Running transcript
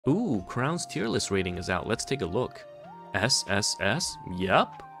Ooh, Crown's tier list rating is out. Let's take a look. SSS?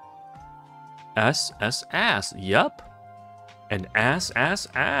 Yup. SSS? Yup. And ass.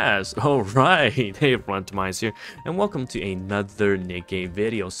 Alright, hey everyone, TimaeuSS here, and welcome to another Nikke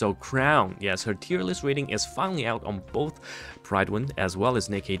video. So Crown, yes, her tier list rating is finally out on both Pridewind as well as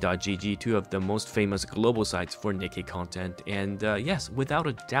Nikke.gg, two of the most famous global sites for Nikke content. And yes, without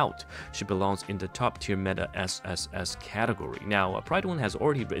a doubt, she belongs in the top tier meta SSS category. Now, Pridewind has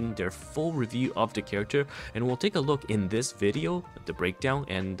already written their full review of the character, and we'll take a look in this video, the breakdown,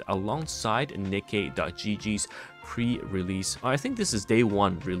 and alongside Nikke.gg's pre-release, I think this is day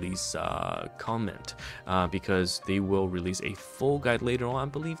one release comment, because they will release a full guide later on,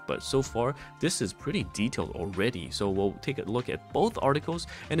 I believe, but so far this is pretty detailed already. So we'll take a look at both articles,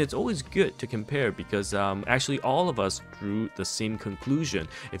 and it's always good to compare because actually all of us drew the same conclusion.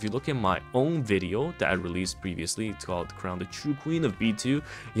 If you look at my own video that I released previously, it's called Crown the True Queen of B2.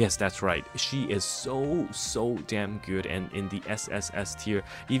 Yes, that's right, she is so damn good, and in the SSS tier,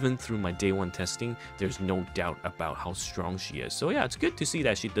 even through my day one testing, there's no doubt about how strong she is. So yeah, it's good to see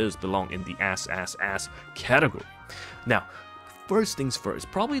that she does belong in the ass category. Now, first things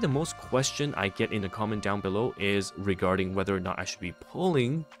first, probably the most question I get in the comment down below is regarding whether or not I should be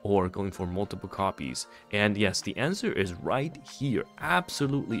pulling or going for multiple copies. And yes, the answer is right here.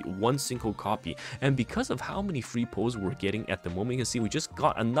 Absolutely one single copy. And because of how many free pulls we're getting at the moment, you can see we just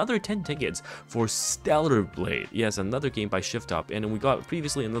got another 10 tickets for Stellar Blade. Yes, another game by Shift Up. And we got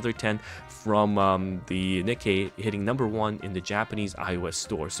previously another 10 from the Nikke hitting #1 in the Japanese iOS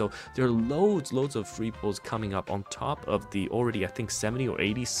store. So there are loads of free pulls coming up on top of the already I think 70 or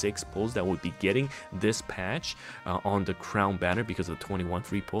 86 pulls that we'll be getting this patch on the Crown banner because of the 21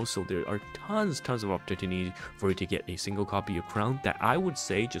 free pulls. So there are tons of opportunity for you to get a single copy of Crown that I would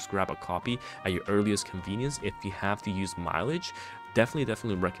say just grab a copy at your earliest convenience. If you have to use mileage,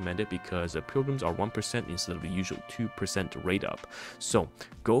 definitely recommend it because pilgrims are 1% instead of the usual 2% rate up. So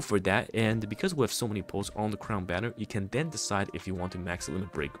go for that, and because we have so many pulls on the Crown banner, you can then decide if you want to max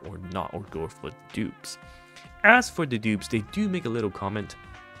limit break or not, or go for dupes. As for the dupes, they do make a little comment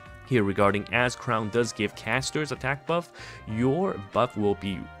here regarding as Crown does give casters attack buff, your buff will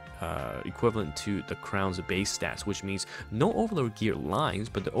be equivalent to the Crown's base stats, which means no Overlord gear lines,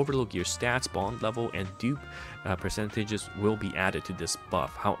 but the Overlord gear stats, bond level, and dupe percentages will be added to this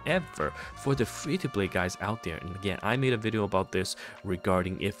buff. However, for the free-to-play guys out there, and again, I made a video about this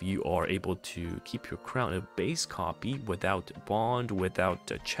regarding if you are able to keep your Crown a base copy without bond,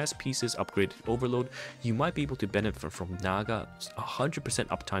 without chest pieces, upgraded Overload, you might be able to benefit from Naga 100%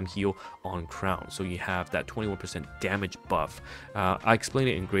 uptime heal on Crown. So you have that 21% damage buff. I explained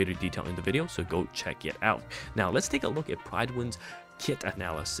it in greater detail in the video, so go check it out. Now let's take a look at Pridewind's kit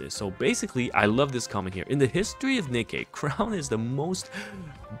analysis. So basically, I love this comment here. In the history of Nikke, Crown is the most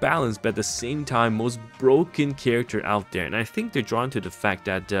balanced but at the same time most broken character out there, and I think they're drawn to the fact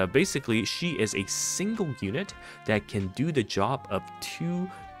that basically she is a single unit that can do the job of two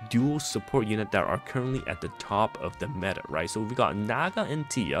dual support unit that are currently at the top of the meta, right? So we've got Naga and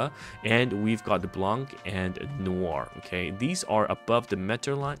Tia, and we've got the Blanc and Noir. Okay, these are above the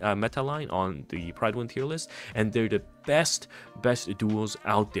meta line on the Pridewind tier list, and they're the best duos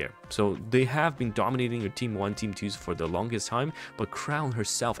out there. So they have been dominating your team 1, team 2s for the longest time, but Crown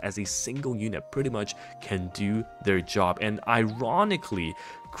herself as a single unit pretty much can do their job. And ironically,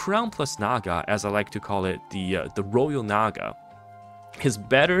 Crown plus Naga, as I like to call it, the Royal Naga, is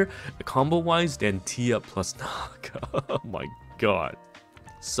better combo wise than Tia plus Naga. Oh my god.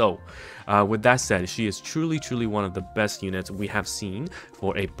 So with that said, she is truly one of the best units we have seen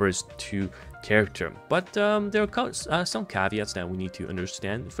for a burst 2 character, but there are some caveats that we need to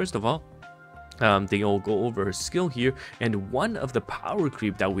understand. First of all, they all go over her skill here, and one of the power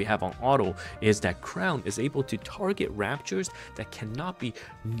creep that we have on auto is that Crown is able to target raptures that cannot be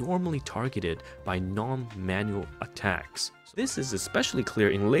normally targeted by non-manual attacks. This is especially clear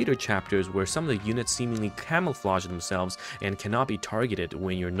in later chapters where some of the units seemingly camouflage themselves and cannot be targeted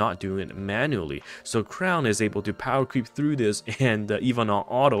when you're not doing it manually. So Crown is able to power creep through this and even on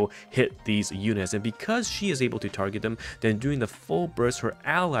auto hit these units, and because she is able to target them, then during the full burst her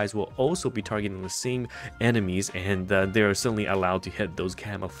allies will also be targeting the same enemies, and they're certainly allowed to hit those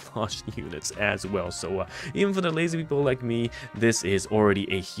camouflage units as well. So even for the lazy people like me, this is already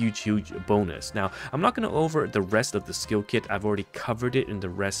a huge bonus. Now I'm not going to go over the rest of the skill kit. I've already covered it in the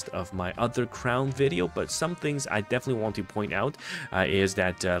rest of my other Crown video, but some things I definitely want to point out is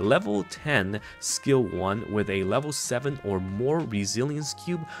that level 10 skill 1 with a level 7 or more resilience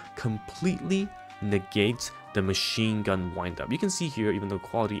cube completely negates the machine gun wind-up. You can see here, even though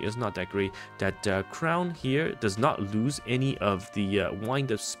quality is not that great, that Crown here does not lose any of the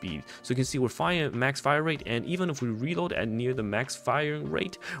wind-up speed. So you can see we're firing max fire rate, and even if we reload at near the max firing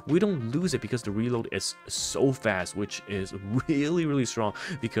rate, we don't lose it because the reload is so fast, which is really strong,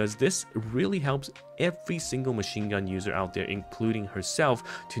 because this really helps every single machine gun user out there, including herself,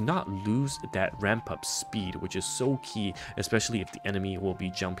 to not lose that ramp up speed, which is so key, especially if the enemy will be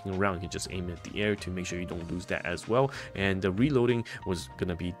jumping around. You can just aim at the air to make sure you don't lose that as well. And the reloading was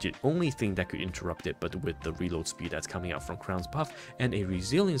gonna be the only thing that could interrupt it, but with the reload speed that's coming out from Crown's buff and a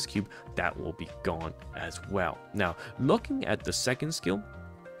resilience cube, that will be gone as well. Now, looking at the second skill,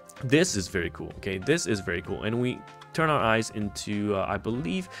 this is very cool. Okay, this is very cool, and we turn our eyes into I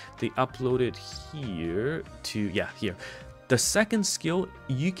believe they uploaded here to here. The second skill,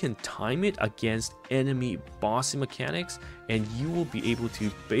 you can time it against enemy bossy mechanics, and you will be able to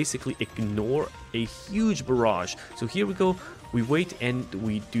basically ignore a huge barrage. So here we go, we wait and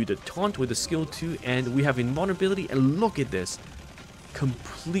we do the taunt with the skill 2, and we have invulnerability, and look at this,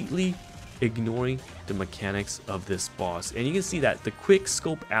 completely ignoring the mechanics of this boss. And you can see that the quick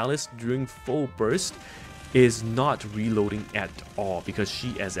scope Alice during full burst is not reloading at all because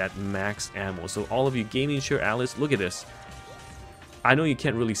she is at max ammo. So all of you gaming share Alice, look at this. I know you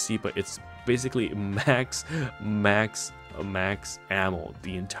can't really see, but it's basically max ammo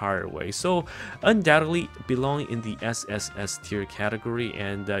the entire way. So undoubtedly belonging in the SSS tier category,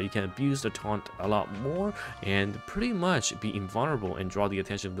 and you can abuse the taunt a lot more and pretty much be invulnerable and draw the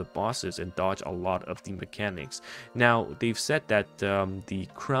attention of the bosses and dodge a lot of the mechanics. Now they've said that the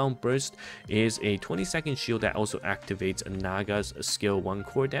Crown Burst is a 20-second shield that also activates Naga's skill 1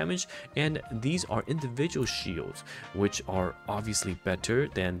 core damage, and these are individual shields which are obviously better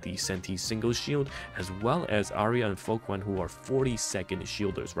than the Senti single shield, as well as Arya and Folkwan, who are 40-second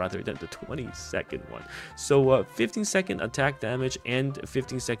shielders rather than the 20-second one. So 15-second attack damage and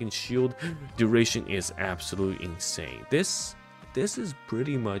 15-second shield duration is absolutely insane. This is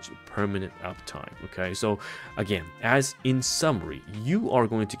pretty much permanent uptime. Okay, so again, as in summary, you are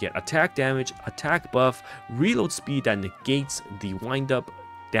going to get attack damage, attack buff, reload speed that negates the wind up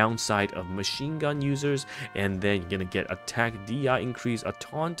downside of machine gun users, and then you're gonna get attack DI increase, a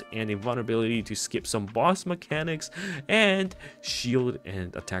taunt, and invulnerability to skip some boss mechanics, and shield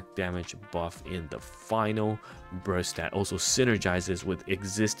and attack damage buff in the final burst that also synergizes with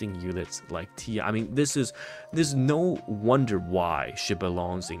existing units like Tia. I mean, there's no wonder why she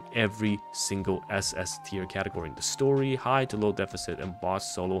belongs in every single SS tier category in the story, high to low deficit, and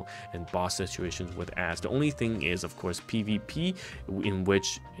boss solo and boss situations with ass. The only thing is, of course, PvP, in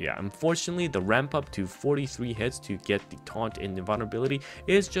which, unfortunately, the ramp up to 43 hits to get the taunt and invulnerability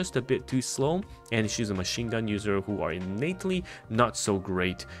is just a bit too slow, and she's a machine gun user who are innately not so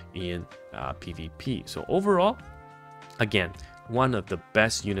great in PvP. So overall, again, one of the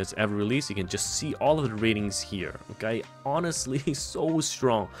best units ever released. You can just see all of the ratings here. Okay, honestly, so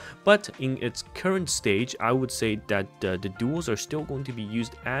strong. But in its current stage, I would say that the duels are still going to be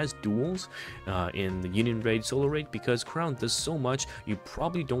used as duels in the Union Raid, Solo Raid, because Crown does so much. You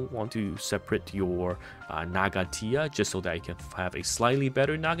probably don't want to separate your Naga Tia just so that you can have a slightly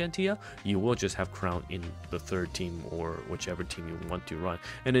better Naga Tia. You will just have Crown in the third team or whichever team you want to run.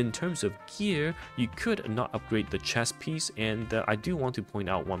 And in terms of gear, you could not upgrade the chest piece, and I do want to point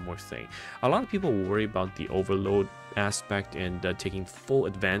out one more thing. A lot of people worry about the overload aspect and taking full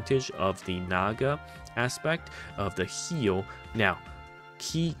advantage of the Naga aspect of the heal. Now,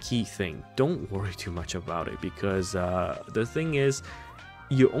 key thing, don't worry too much about it, because the thing is,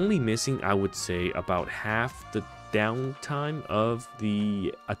 you're only missing, I would say, about half the downtime of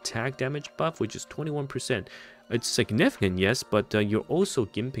the attack damage buff, which is 21%. It's significant, yes, but you're also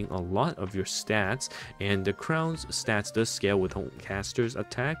gimping a lot of your stats, and the Crown's stats does scale with caster's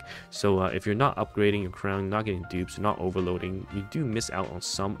attack. So if you're not upgrading your Crown, not getting dupes, not overloading, you do miss out on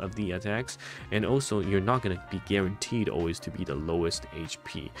some of the attacks, and also you're not going to be guaranteed always to be the lowest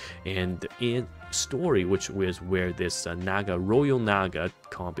HP. And in story, which is where this Naga, Royal Naga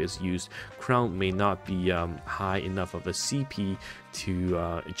comp is used, Crown may not be high enough of a CP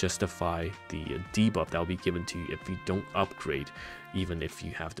to justify the debuff that will be given to you if you don't upgrade, even if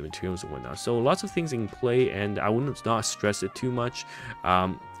you have the materials and whatnot. So lots of things in play, and I would not stress it too much.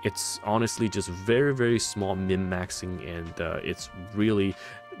 It's honestly just very small min-maxing, and it's really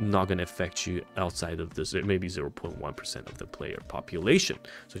not going to affect you outside of this maybe 0.1% of the player population.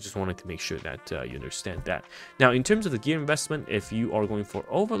 So I just wanted to make sure that you understand that. Now, in terms of the gear investment, if you are going for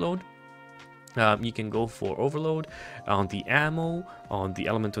overload, You can go for overload on the ammo, on the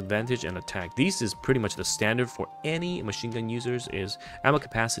elemental advantage, and attack. These is pretty much the standard for any machine gun users, is ammo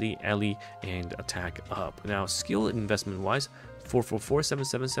capacity, ele, and attack up. Now, skill investment wise, 444,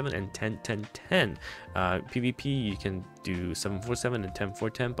 777, and 10 10 10. PvP, you can do 747 and 10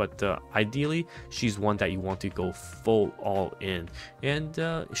 410, but ideally she's one that you want to go full all in, and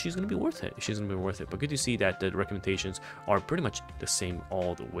she's gonna be worth it. She's gonna be worth it. But good to see that the recommendations are pretty much the same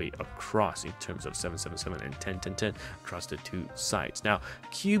all the way across in terms of 777 and 10 10 10 across the two sides. Now,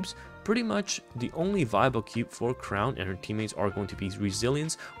 cubes, pretty much the only viable cube for Crown and her teammates are going to be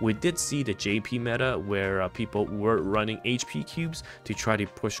resilience. We did see the JP meta where people were running HP cubes to try to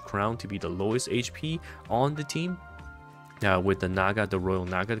push Crown to be the lowest HP on the team. With the Naga, the Royal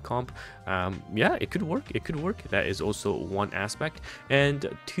Naga comp, yeah, it could work. It could work. That is also one aspect. And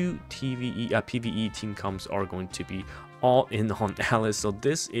two PvE team comps are going to be all in on Alice. So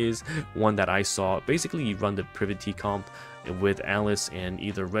this is one that I saw. Basically, you run the Privity comp with Alice and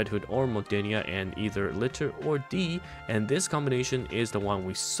either Red Hood or Modernia and either Litter or D, and this combination is the one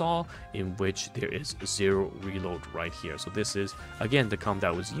we saw in which there is 0 reload right here. So this is again the comp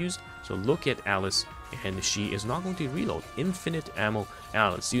that was used. So look at Alice, and she is not going to reload. Infinite ammo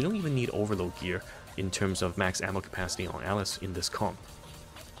Alice. You don't even need overload gear in terms of max ammo capacity on Alice in this comp.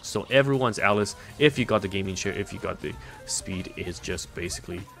 So everyone's Alice, if you got the gaming share, if you got the speed, is just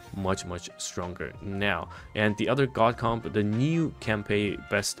basically much stronger now. And the other god comp, the new campaign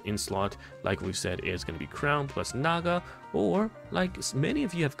best in slot, like we said, is going to be Crown plus Naga, or like many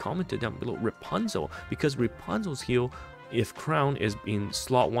of you have commented down below, Rapunzel, because Rapunzel's heal, if Crown is in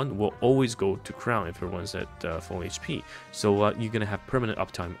slot 1, will always go to Crown if everyone's at full HP. So you're gonna have permanent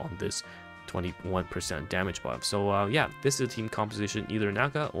uptime on this 21% damage buff. So yeah, this is a team composition, either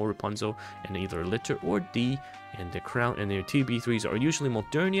Naga or Rapunzel, and either Litter or D, and the Crown and their 2B3s are usually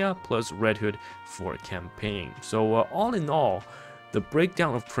Modernia plus Red Hood for campaign. So all in all, the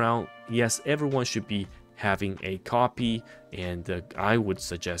breakdown of Crown, yes, everyone should be having a copy, and I would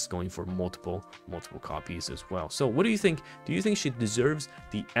suggest going for multiple copies as well. So what do you think? Do you think she deserves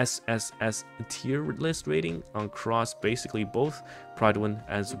the SSS tier list rating across basically both Pride 1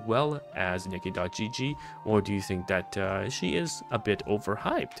 as well as Nikke.gg, or do you think that she is a bit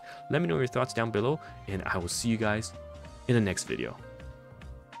overhyped? Let me know your thoughts down below, and I will see you guys in the next video.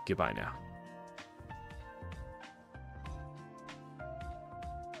 Goodbye now.